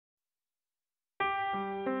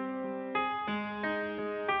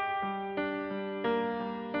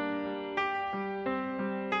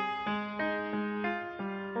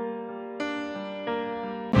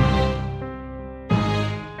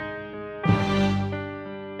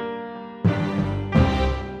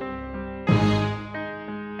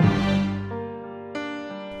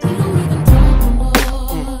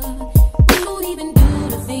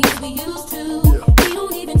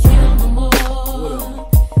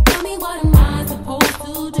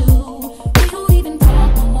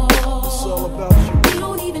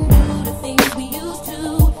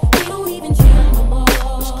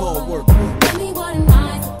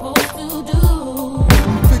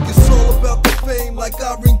like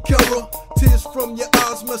Irene Cara. Tears from your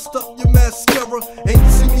eyes messed up your mascara.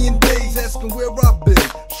 Ain't seen me in days asking where I've been.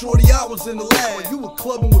 Shorty, I was in the lab, you were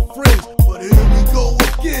clubbing with friends. But here we go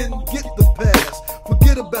again, get the pass.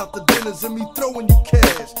 Forget about the dinners and me throwing you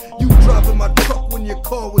cash. You driving my truck when your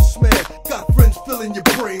car was smashed. Got friends filling your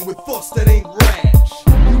brain with thoughts that ain't rash.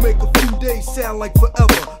 You make a few days sound like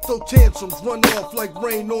forever. Throw tantrums, run off like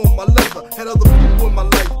rain on my leather. Had other people in my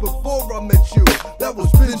life before I met you. That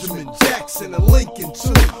was Benjamin, Jackson, and Lincoln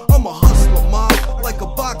too. I'm a hustler, mom, like a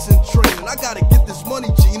boxing trainer. I gotta get this money,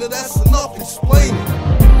 Gina, that's enough explaining.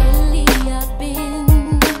 Lately I've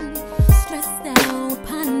been stressed out,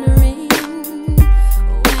 pondering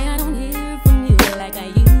why I don't hear from you like I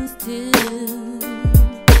used to.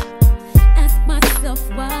 Ask myself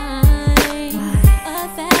why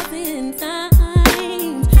 1,000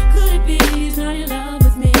 times. Could it be he's not in love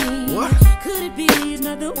with me? What? Could it be he's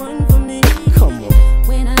not the one for me? Come on.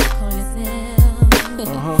 When I call yourself,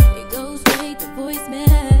 it goes straight to voicemail.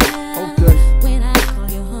 Okay. When I call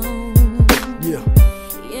you home, Yeah,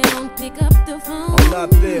 you don't pick up the phone. I'm not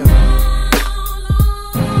there. How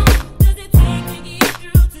long does it take to get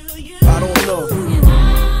through to you? I don't know. And I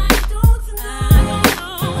don't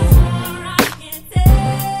know, I can't say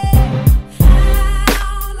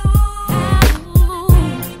how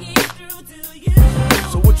long to get through to you.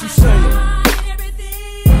 So what you saying?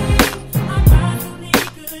 Everything I possibly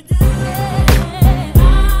could do. I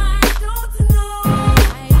don't know,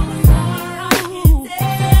 I can't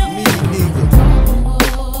say. Me neither.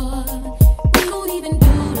 We don't even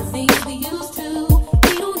do the things we used to.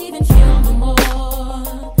 We don't even chill no more.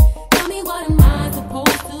 Tell me, what am I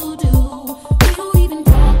supposed to do? We don't even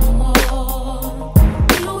talk no more.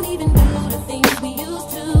 We don't even do the things we used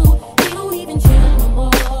to. We don't even chill no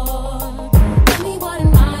more. Tell me, what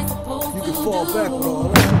am I supposed You to can fall do? back with all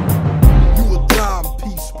that. You a dime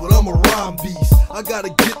piece, but I'm a rhyme beast. I gotta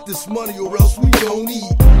get this money or else we don't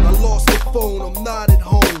eat. I lost the phone, I'm not at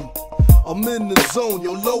home. I'm in the zone,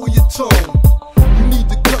 yo, lower your tone. You need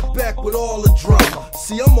to cut back with all the drama.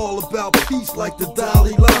 See, I'm all about peace like the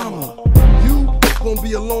Dalai Lama. You gonna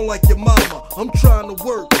be alone like your mama. I'm trying to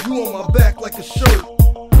work, you on my back like a shirt.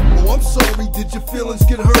 Oh, I'm sorry, did your feelings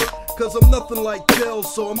get hurt? Cause I'm nothing like Del,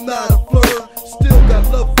 so I'm not a flirt. Still got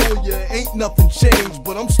love for you, ain't nothing changed.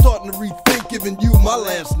 But I'm starting to rethink giving you my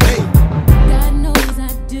last name.